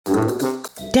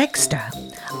Dexter,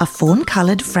 a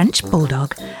fawn-coloured French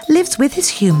bulldog, lives with his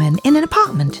human in an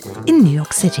apartment in New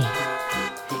York City.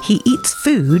 He eats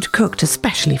food cooked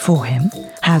especially for him,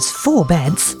 has 4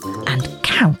 beds, and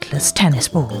countless tennis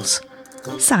balls.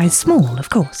 Size small,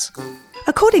 of course.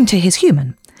 According to his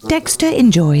human, Dexter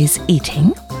enjoys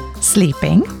eating,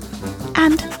 sleeping,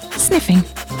 and sniffing.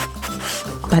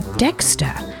 But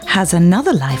Dexter has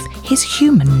another life his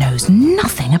human knows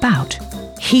nothing about.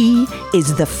 He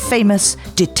is the famous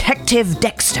Detective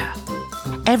Dexter.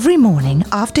 Every morning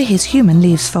after his human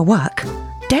leaves for work,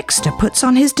 Dexter puts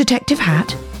on his detective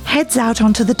hat, heads out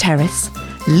onto the terrace,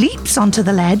 leaps onto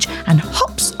the ledge, and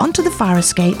hops onto the fire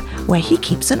escape where he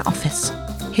keeps an office.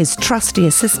 His trusty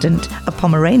assistant, a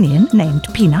Pomeranian named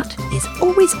Peanut, is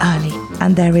always early,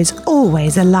 and there is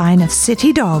always a line of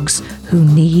city dogs who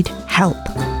need help.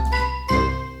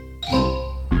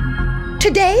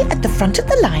 Today, at the front of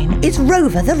the line, is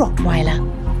Rover the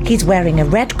Rottweiler. He's wearing a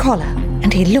red collar,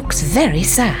 and he looks very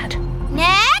sad.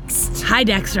 Next! Hi,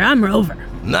 Dexter. I'm Rover.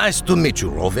 Nice to meet you,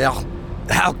 Rover.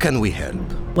 How can we help?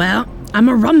 Well, I'm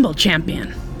a Rumble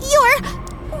champion.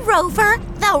 You're Rover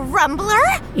the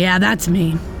Rumbler? Yeah, that's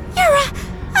me. You're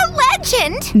a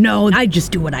legend! No, I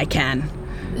just do what I can.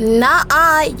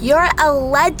 Nuh-uh, you're a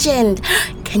legend.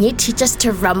 Can you teach us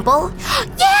to rumble?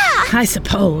 Yeah! I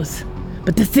suppose.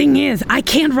 But the thing is, I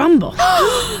can't rumble.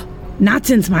 Not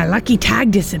since my lucky tag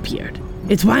disappeared.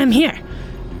 It's why I'm here.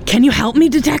 Can you help me,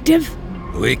 Detective?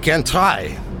 We can try.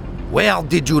 Where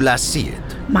did you last see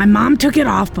it? My mom took it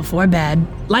off before bed,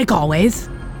 like always,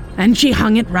 and she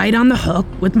hung it right on the hook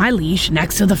with my leash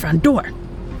next to the front door.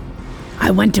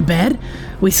 I went to bed.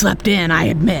 We slept in, I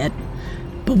admit.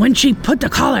 But when she put the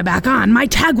collar back on, my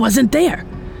tag wasn't there.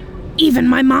 Even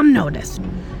my mom noticed.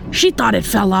 She thought it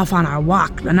fell off on our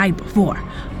walk the night before,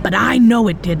 but I know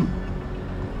it didn't.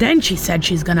 Then she said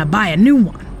she's gonna buy a new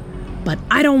one. But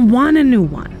I don't want a new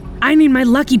one. I need my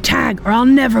lucky tag or I'll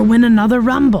never win another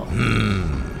Rumble.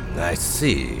 I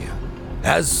see.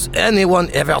 Has anyone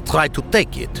ever tried to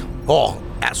take it, or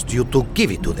asked you to give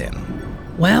it to them?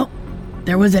 Well,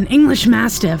 there was an English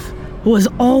Mastiff who was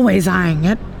always eyeing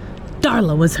it.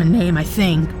 Darla was her name, I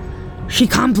think. She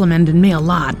complimented me a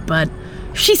lot, but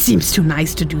she seems too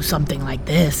nice to do something like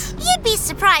this. You'd be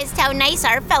surprised how nice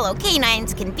our fellow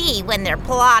canines can be when they're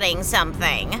plotting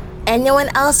something. Anyone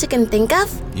else you can think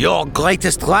of? Your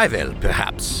greatest rival,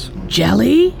 perhaps.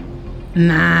 Jelly?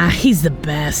 Nah, he's the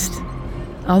best.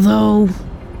 Although,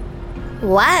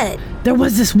 What? there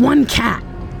was this one cat.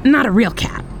 Not a real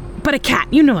cat, but a cat,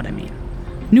 you know what I mean.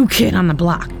 New kid on the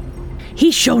block.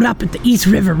 He showed up at the East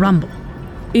River Rumble.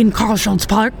 In Carl Schultz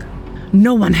Park.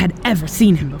 No one had ever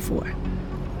seen him before.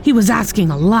 He was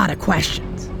asking a lot of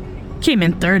questions. Came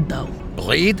in third, though.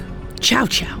 Breed? Chow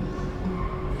Chow.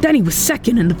 Then he was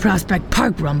second in the Prospect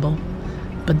Park Rumble.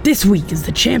 But this week is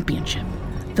the championship.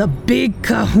 The Big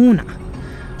Kahuna.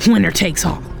 Winner takes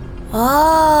all.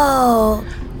 Oh,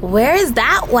 where is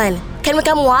that one? Can we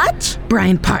come watch?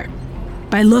 Bryant Park.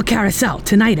 By Le Carousel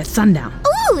tonight at sundown.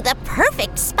 Ooh, the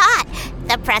perfect spot.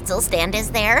 The pretzel stand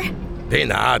is there.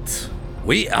 Peanut,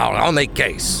 we are on a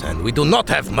case, and we do not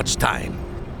have much time.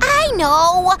 I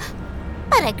know,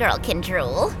 but a girl can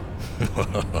drool.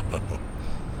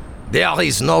 There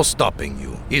is no stopping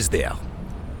you, is there?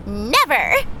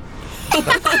 Never.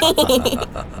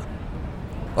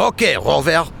 Okay,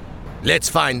 Rover. Let's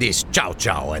find this Chow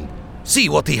Chow and see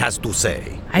what he has to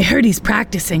say. I heard he's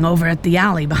practicing over at the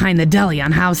alley behind the deli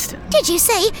on Houston. Did you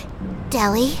say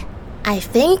deli? I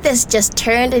think this just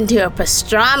turned into a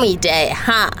pastrami day,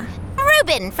 huh?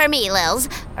 Reuben for me, Lils.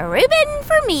 Reuben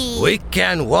for me. We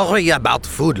can worry about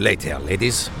food later,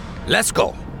 ladies. Let's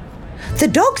go. The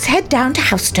dogs head down to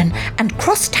Houston and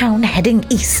cross town heading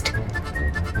east.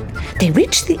 They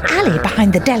reach the alley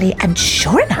behind the deli and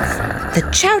sure enough, the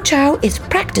Chow Chow is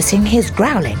practicing his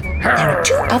growling. There are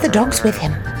 2 other dogs with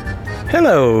him.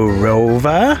 Hello,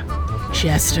 Rover.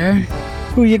 Chester.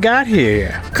 Who you got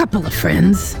here? Couple of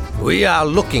friends. We are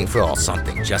looking for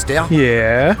something, Chester.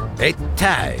 Yeah? A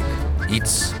tag.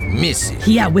 It's missing.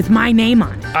 Yeah, with my name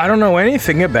on it. I don't know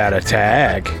anything about a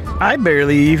tag. I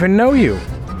barely even know you.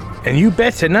 And you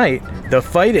bet tonight, the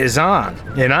fight is on,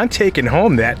 and I'm taking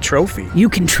home that trophy. You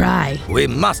can try. We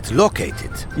must locate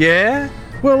it. Yeah?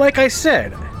 Well, like I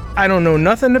said, I don't know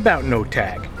nothing about no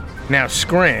tag. Now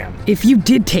scram. If you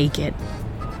did take it,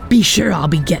 be sure I'll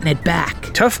be getting it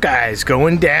back. Tough guys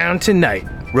going down tonight.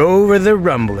 Rover the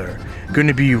Rumbler.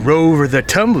 Gonna be Rover the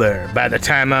Tumbler by the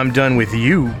time I'm done with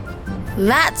you.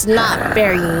 That's not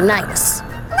very nice.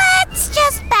 Let's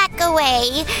just back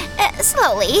away.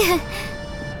 Slowly.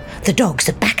 The dogs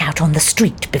are back out on the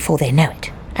street before they know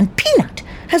it, and Peanut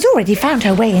has already found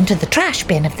her way into the trash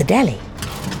bin of the deli.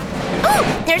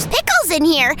 Ooh, there's pickles in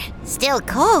here. Still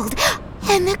cold.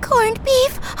 And the corned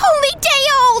beef, only day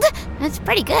old. That's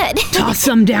pretty good. Toss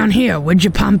some down here, would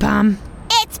you, Pom-Pom?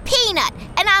 It's Peanut,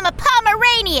 and I'm a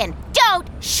Pomeranian. Don't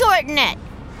shorten it.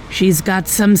 She's got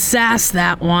some sass,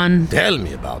 that one. Tell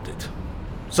me about it.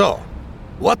 So,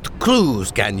 what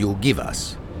clues can you give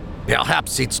us?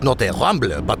 Perhaps it's not a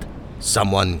rumbler, but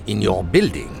someone in your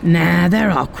building. Nah,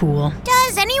 they're all cool.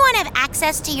 Does anyone have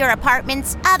access to your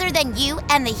apartments other than you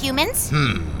and the humans?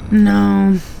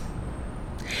 No.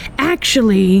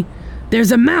 Actually,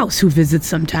 there's a mouse who visits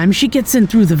sometimes. She gets in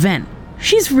through the vent.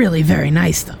 She's really very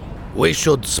nice, though. We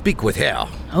should speak with her.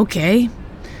 Okay.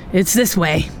 It's this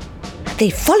way. They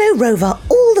follow Rover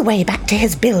all the way back to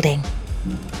his building.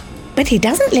 But he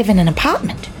doesn't live in an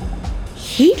apartment.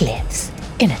 He lives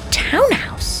in a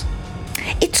townhouse.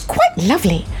 It's quite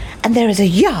lovely, and there is a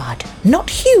yard, not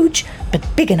huge, but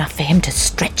big enough for him to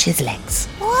stretch his legs.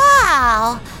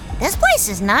 Wow, this place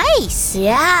is nice.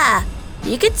 Yeah,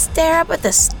 you could stare up at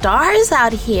the stars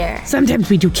out here. Sometimes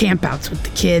we do campouts with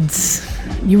the kids.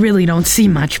 You really don't see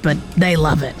much, but they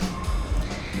love it.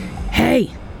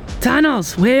 Hey,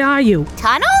 Tunnels, where are you?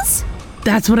 Tunnels?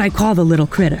 That's what I call the little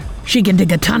critter. She can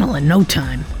dig a tunnel in no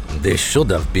time. This should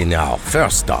have been our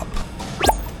first stop.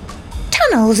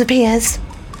 Tunnels appears.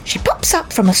 She pops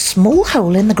up from a small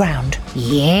hole in the ground.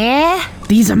 Yeah?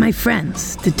 These are my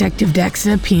friends, Detective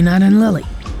Dexter, Peanut, and Lily.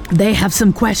 They have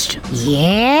some questions.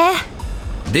 Yeah?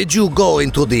 Did you go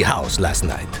into the house last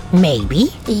night?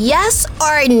 Maybe. Yes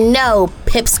or no,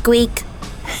 Pipsqueak?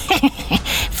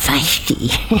 Feisty.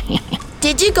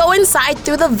 Did you go inside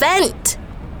through the vent?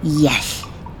 Yes.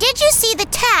 Did you see the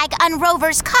tag on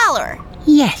Rover's collar?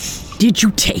 Yes. Did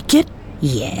you take it?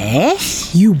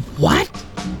 Yes? You what?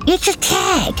 It's a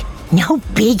tag. No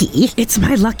biggie. It's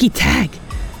my lucky tag.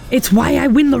 It's why I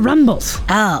win the rumbles.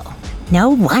 Oh,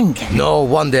 no wonder. No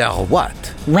wonder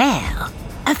what? Well,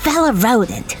 a fellow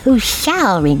rodent who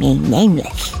shall remain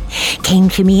nameless came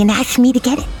to me and asked me to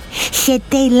get it. Said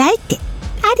they liked it.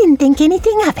 I didn't think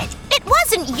anything of it. It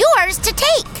wasn't yours to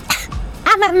take.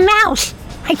 I'm a mouse.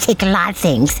 I take a lot of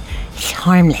things. It's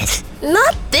harmless.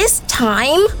 Not this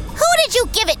time. Who did you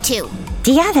give it to?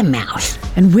 The other mouse.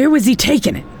 And where was he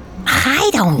taking it? I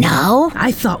don't know.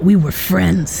 I thought we were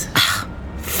friends.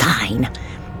 Fine.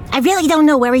 I really don't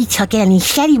know where he took it, and he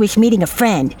said he was meeting a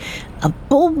friend. A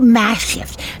bull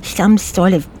mastiff. Some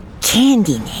sort of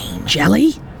candy name.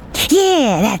 Jelly?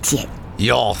 Yeah, that's it.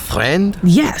 Your friend?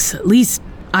 Yes, at least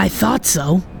I thought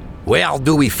so. Where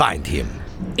do we find him?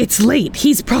 It's late.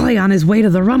 He's probably on his way to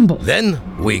the rumble. Then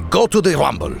we go to the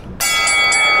rumble.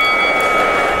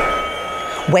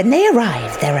 When they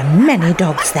arrive, there are many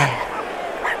dogs there.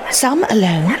 Some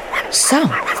alone, some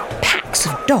with packs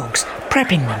of dogs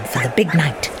prepping them for the big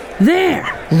night. There!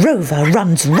 Rover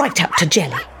runs right up to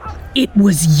Jelly. It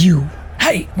was you.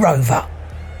 Hey, Rover,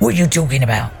 what are you talking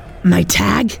about? My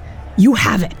tag? You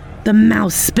have it. The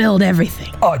mouse spilled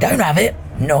everything. I don't have it.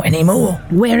 Not anymore.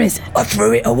 Where is it? I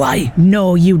threw it away.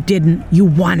 No, you didn't. You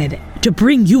wanted it. To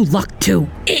bring you luck too.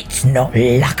 It's not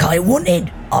luck I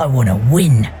wanted. I want to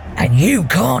win. And you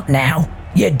can't now.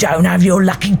 You don't have your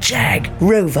lucky tag.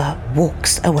 Rover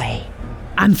walks away.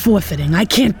 I'm forfeiting. I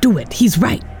can't do it. He's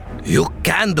right. You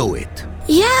can do it.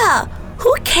 Yeah,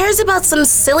 who cares about some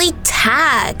silly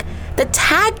tag? The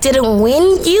tag didn't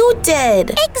win, you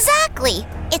did. Exactly.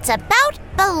 It's about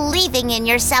believing in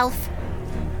yourself.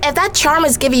 If that charm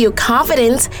is giving you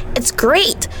confidence, it's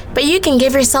great, but you can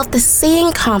give yourself the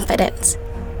same confidence.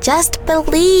 Just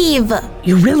believe.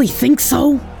 You really think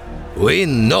so? We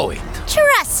know it.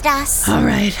 Trust us. All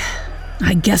right.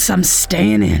 I guess I'm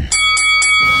staying in.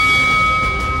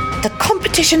 The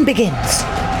competition begins.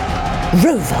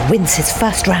 Rover wins his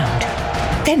first round,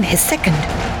 then his second,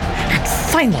 and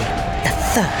finally the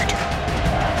third.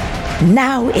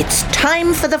 Now it's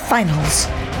time for the finals.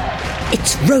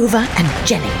 It's Rover and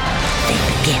Jelly. They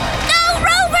begin. Go,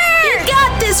 Rover! You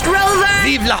got this, Rover!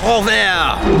 Vive la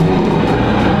Rover!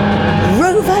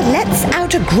 Rover lets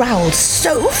out a growl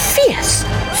so fierce,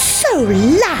 so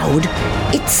loud,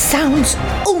 it sounds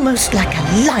almost like a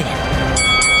lion.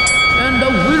 And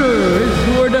the winner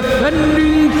is your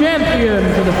defending champion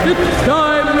for the 5th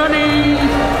time running,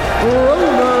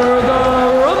 Rover the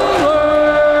Rumbler!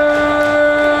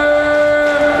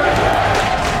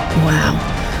 Wow,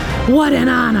 what an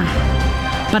honor.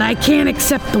 But I can't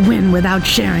accept the win without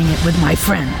sharing it with my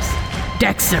friends,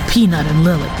 Dexter, Peanut, and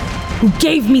Lily, who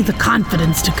gave me the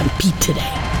confidence to compete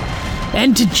today.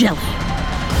 And to Jelly,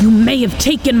 you may have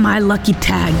taken my lucky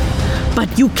tag,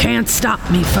 but you can't stop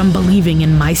me from believing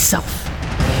in myself.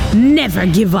 Never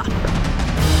give up.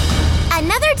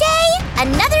 Another Another day,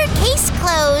 another case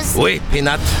closed. Wait,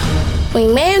 Peanut. We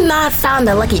may have not found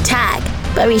the lucky tag,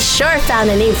 but we sure found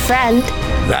a new friend.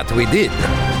 That we did.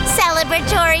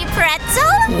 Celebratory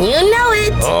pretzel? You know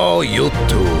it. Oh, you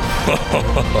too.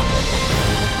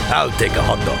 I'll take a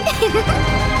hot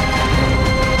dog.